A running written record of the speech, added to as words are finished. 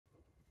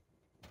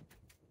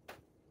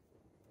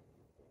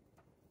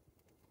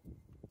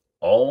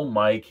All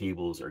my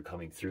cables are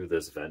coming through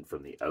this vent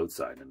from the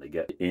outside and they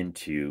get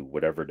into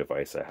whatever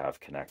device I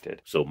have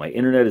connected. So my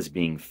internet is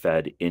being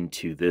fed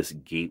into this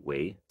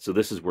gateway. So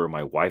this is where my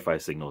Wi-Fi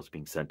signal is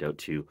being sent out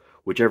to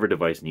whichever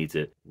device needs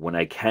it. When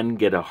I can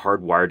get a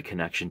hardwired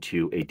connection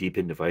to a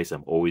deep-in device,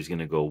 I'm always going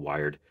to go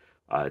wired.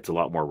 It's a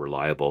lot more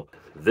reliable.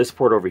 This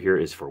port over here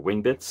is for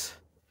Wingbits.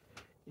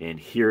 And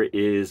here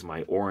is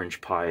my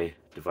Orange Pi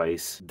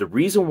device. The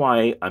reason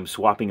why I'm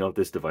swapping out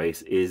this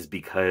device is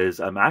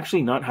because I'm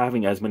actually not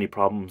having as many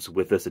problems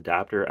with this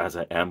adapter as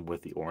I am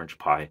with the Orange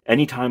Pi.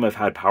 Anytime I've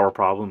had power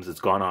problems,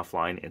 it's gone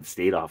offline and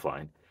stayed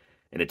offline.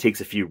 And it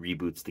takes a few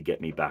reboots to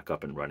get me back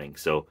up and running.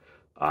 So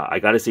I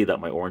gotta say that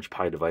my Orange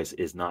Pi device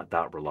is not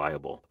that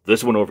reliable.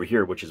 This one over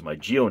here, which is my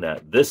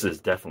Geonet, this is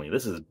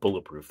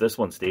bulletproof. This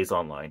one stays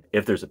online.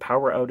 If there's a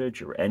power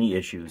outage or any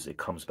issues, it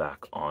comes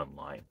back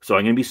online. So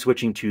I'm gonna be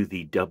switching to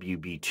the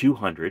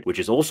WB200, which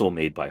is also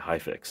made by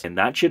Hyfix. And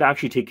that should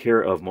actually take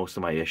care of most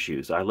of my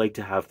issues. I like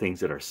to have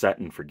things that are set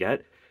and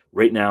forget.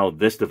 Right now,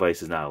 this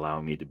device is not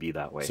allowing me to be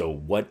that way. So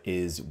what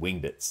is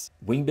Wingbits?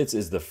 Wingbits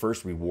is the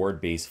first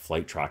reward-based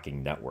flight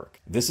tracking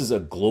network. This is a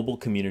global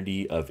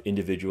community of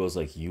individuals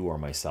like you or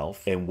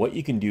myself. And what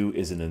you can do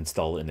is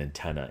install an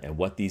antenna. And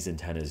what these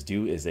antennas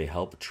do is they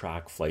help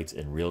track flights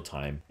in real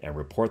time and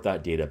report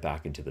that data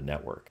back into the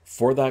network.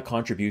 For that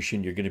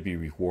contribution, you're going to be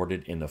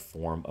rewarded in the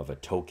form of a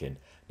token.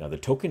 Now the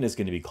token is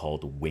going to be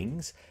called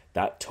Wings.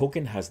 That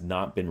token has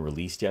not been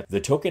released yet. The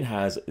token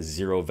has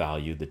 0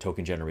 value. The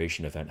token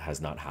generation event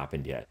has not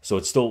happened yet. So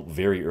it's still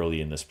very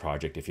early in this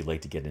project if you'd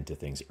like to get into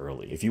things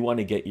early. If you want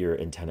to get your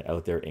antenna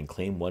out there and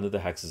claim one of the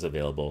hexes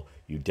available,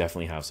 you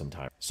definitely have some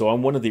time. So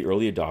I'm one of the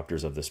early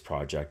adopters of this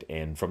project.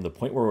 And from the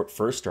point where it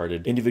first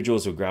started,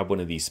 individuals would grab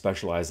one of these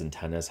specialized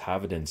antennas,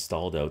 have it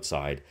installed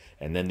outside,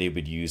 and then they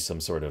would use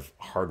some sort of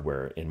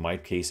hardware. In my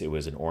case, it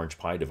was an Orange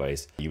Pi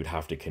device. You would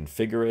have to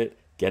configure it,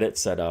 get it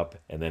set up,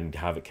 and then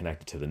have it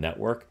connected to the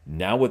network.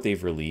 Now what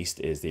they've released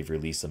is they've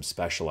released some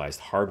specialized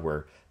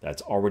hardware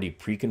that's already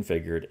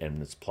pre-configured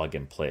and it's plug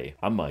and play.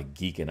 I'm a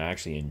geek and I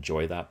actually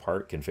enjoy that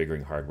part,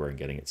 configuring hardware and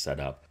getting it set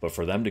up. But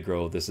for them to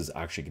grow, this is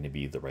actually going to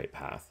be the right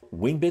path.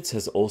 Wingbits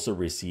has also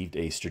received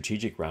a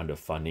strategic round of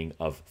funding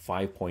of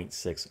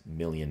 $5.6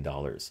 million.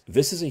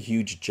 This is a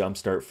huge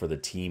jumpstart for the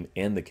team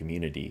and the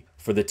community.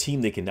 For the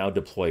team, they can now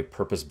deploy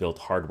purpose-built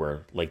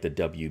hardware like the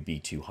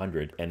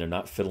WB200 and they're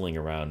not fiddling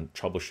around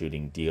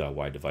troubleshooting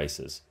DIY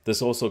devices.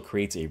 This also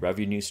creates a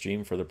revenue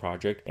stream for the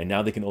project, and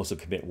now they can also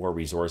commit more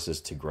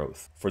resources to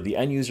growth. For the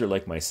end user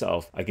like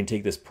myself, I can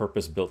take this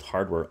purpose-built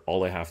hardware.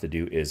 All I have to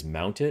do is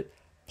mount it,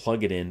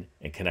 plug it in,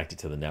 and connect it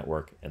to the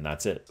network, and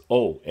that's it.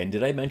 Oh, and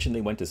did I mention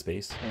they went to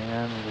space?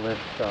 And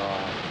lift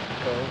off.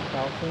 Go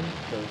Falcon.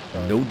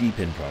 No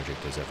deep-in project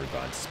has ever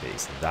gone to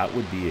space. That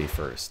would be a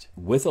first.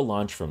 With a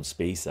launch from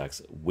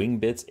SpaceX,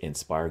 Wingbits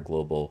Inspire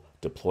Global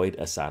deployed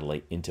a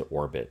satellite into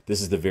orbit.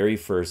 This is the very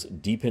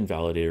first deep-in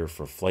validator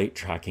for flight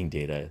tracking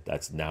data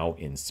that's now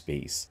in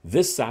space.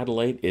 This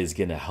satellite is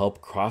going to help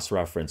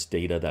cross-reference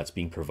data that's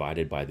being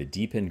provided by the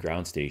deep-in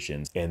ground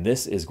stations, and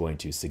this is going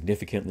to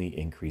significantly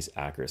increase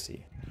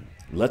accuracy.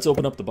 Let's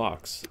open up the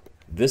box.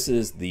 This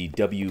is the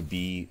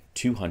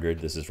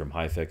WB200. This is from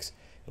Hyfix.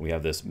 And we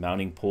have this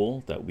mounting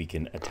pole that we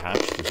can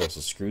attach. There's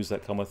also screws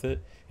that come with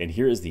it. And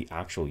here is the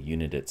actual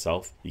unit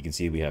itself. You can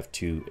see we have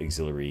 2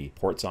 auxiliary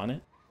ports on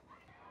it.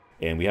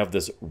 And we have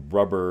this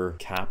rubber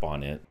cap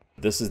on it.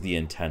 This is the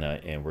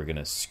antenna, and we're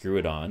gonna screw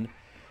it on,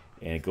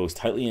 and it goes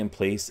tightly in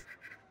place.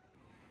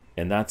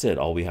 And that's it.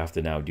 All we have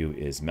to now do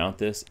is mount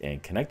this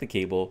and connect the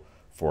cable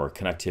for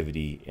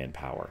connectivity and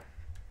power.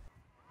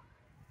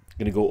 I'm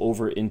gonna go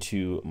over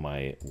into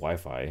my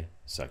Wi-Fi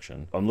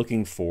section. I'm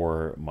looking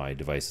for my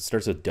device. It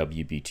starts with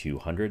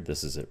WB200.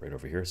 This is it right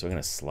over here. So I'm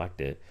gonna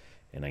select it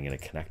and I'm going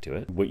to connect to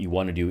it. What you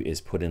want to do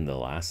is put in the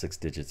last 6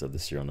 digits of the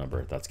serial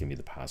number. That's going to be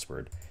the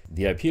password.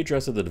 The IP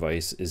address of the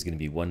device is going to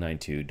be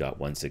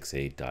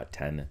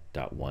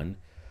 192.168.10.1.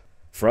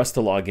 For us to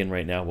log in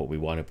right now, what we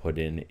want to put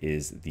in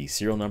is the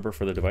serial number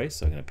for the device.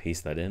 So I'm going to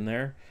paste that in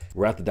there.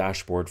 We're at the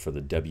dashboard for the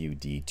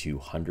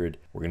WD200.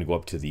 We're going to go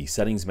up to the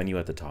settings menu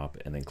at the top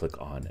and then click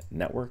on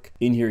network.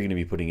 In here, you're going to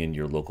be putting in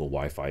your local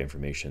Wi-Fi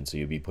information. So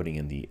you'll be putting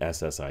in the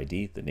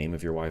SSID, the name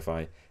of your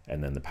Wi-Fi,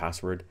 and then the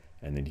password,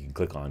 and then you can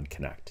click on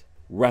connect.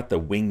 We're at the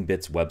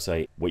Wingbits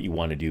website. What you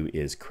want to do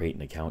is create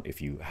an account. If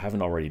you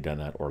haven't already done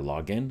that or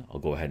log in, I'll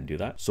go ahead and do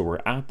that. So we're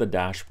at the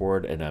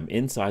dashboard and I'm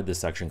inside the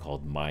section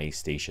called My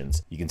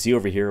Stations. You can see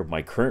over here,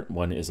 my current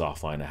one is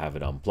offline. I have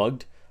it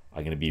unplugged.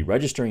 I'm going to be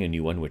registering a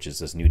new one, which is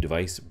this new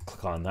device.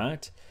 Click on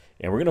that.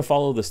 And we're going to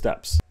follow the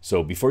steps.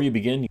 So before you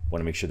begin, you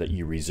want to make sure that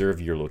you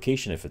reserve your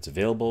location if it's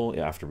available.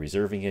 After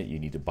reserving it, you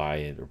need to buy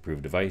an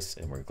approved device,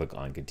 and we're going to click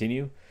on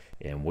continue.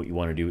 And what you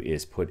want to do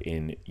is put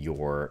in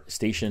your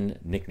station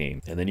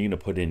nickname, and then you're going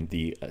to put in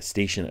the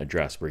station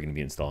address where you're going to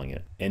be installing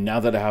it. And now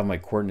that I have my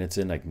coordinates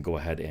in, I can go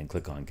ahead and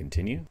click on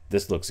continue.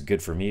 This looks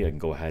good for me. I can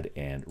go ahead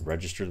and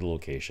register the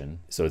location.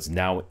 So it's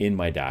now in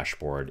my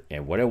dashboard.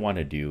 And what I want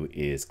to do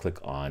is click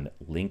on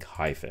link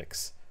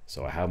Hyfix.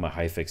 So I have my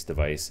Hyfix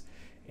device,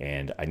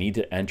 and I need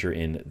to enter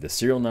in the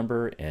serial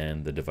number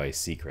and the device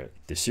secret.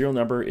 The serial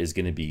number is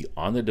going to be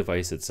on the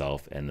device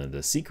itself, and then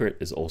the secret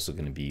is also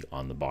going to be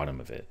on the bottom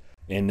of it.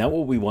 And now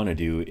what we want to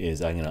do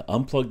is I'm going to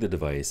unplug the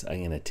device, I'm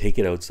going to take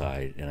it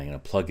outside, and I'm going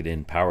to plug it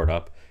in, power it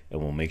up,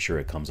 and we'll make sure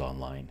it comes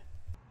online.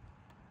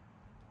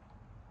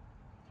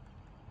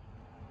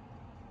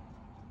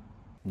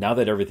 Now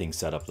that everything's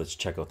set up, let's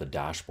check out the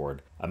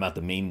dashboard. I'm at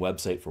the main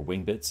website for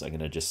Wingbits. I'm going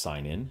to just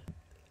sign in.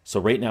 So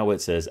right now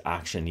it says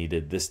action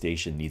needed. This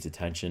station needs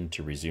attention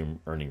to resume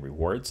earning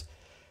rewards.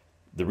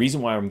 The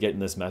reason why I'm getting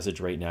this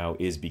message right now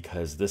is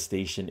because this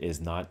station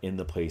is not in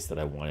the place that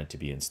I want it to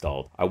be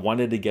installed. I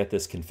wanted to get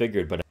this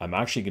configured, but I'm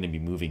actually going to be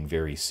moving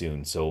very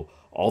soon. So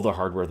all the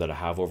hardware that I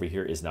have over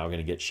here is now going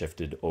to get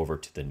shifted over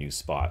to the new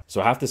spot.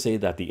 So I have to say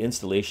that the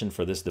installation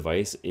for this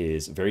device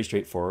is very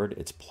straightforward.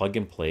 It's plug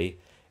and play.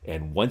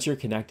 And once you're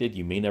connected,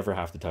 you may never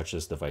have to touch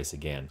this device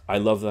again. I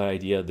love that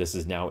idea. This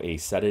is now a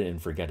set it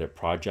and forget it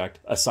project.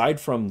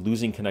 Aside from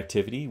losing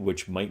connectivity,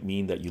 which might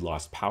mean that you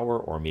lost power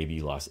or maybe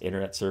you lost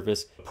internet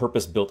service,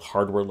 purpose-built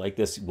hardware like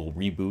this will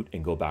reboot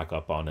and go back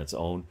up on its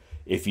own.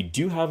 If you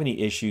do have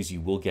any issues,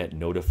 you will get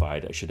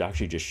notified. I should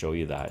actually just show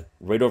you that.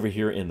 Right over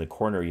here in the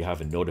corner, you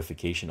have a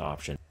notification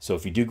option. So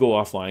if you do go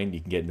offline,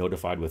 you can get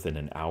notified within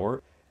an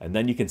hour. And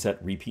then you can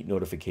set repeat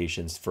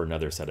notifications for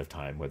another set of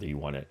time, whether you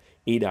want it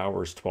 8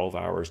 hours, 12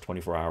 hours,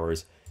 24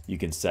 hours, you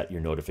can set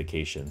your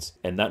notifications.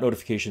 And that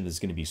notification is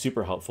going to be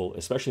super helpful,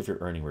 especially if you're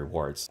earning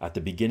rewards. At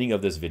the beginning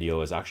of this video,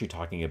 I was actually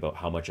talking about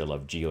how much I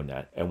love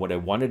Geodnet. And what I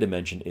wanted to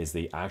mention is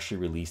they actually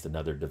released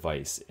another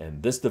device.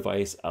 And this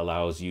device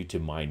allows you to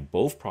mine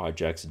both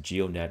projects,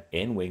 Geodnet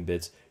and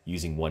Wingbits,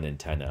 using one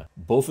antenna.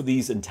 Both of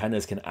these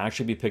antennas can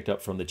actually be picked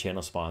up from the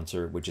channel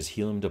sponsor, which is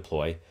Helium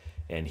Deploy.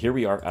 And here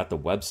we are at the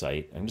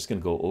website. I'm just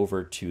going to go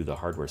over to the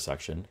hardware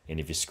section. And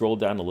if you scroll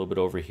down a little bit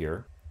over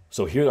here,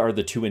 so here are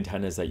the two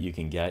antennas that you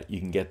can get. You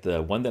can get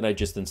the one that I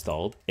just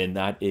installed, and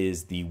that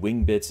is the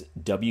Wingbits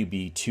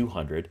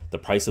WB200. The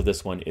price of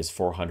this one is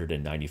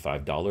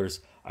 $495.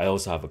 I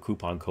also have a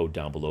coupon code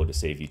down below to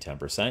save you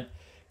 10%.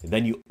 And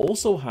then you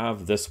also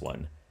have this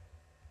one.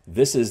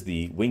 This is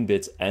the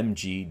Wingbits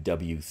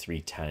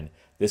MGW310.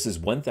 This is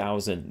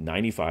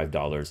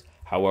 $1,095.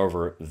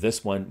 However,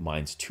 this one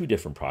mines two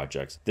different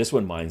projects. This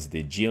one mines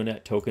the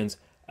Geodnet tokens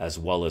as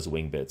well as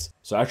Wingbits.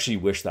 So I actually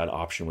wish that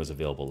option was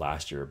available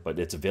last year, but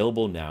it's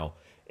available now.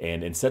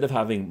 And instead of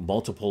having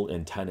multiple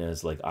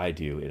antennas like I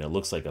do, and it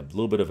looks like a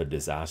little bit of a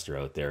disaster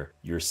out there,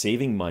 you're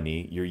saving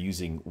money, you're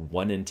using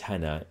one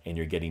antenna, and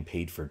you're getting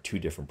paid for two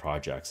different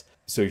projects.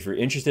 So if you're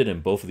interested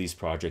in both of these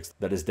projects,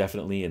 that is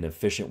definitely an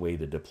efficient way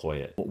to deploy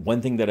it.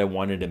 One thing that I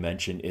wanted to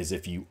mention is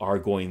if you are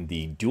going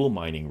the dual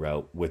mining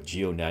route with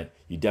Geodnet,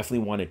 you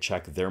definitely want to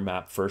check their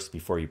map first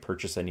before you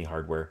purchase any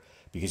hardware,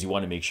 because you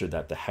want to make sure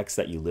that the hex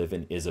that you live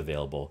in is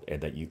available and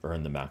that you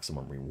earn the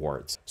maximum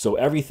rewards. So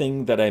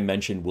everything that I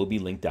mentioned will be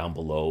linked down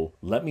below.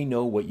 Let me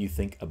know what you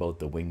think about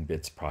the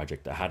Wingbits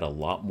project. I had a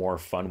lot more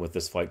fun with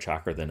this flight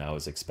tracker than I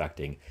was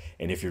expecting.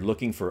 And if you're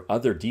looking for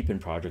other deep-in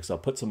projects, I'll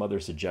put some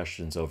other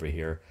suggestions over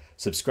here.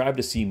 Subscribe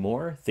to see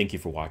more. Thank you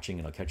for watching,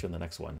 and I'll catch you on the next one.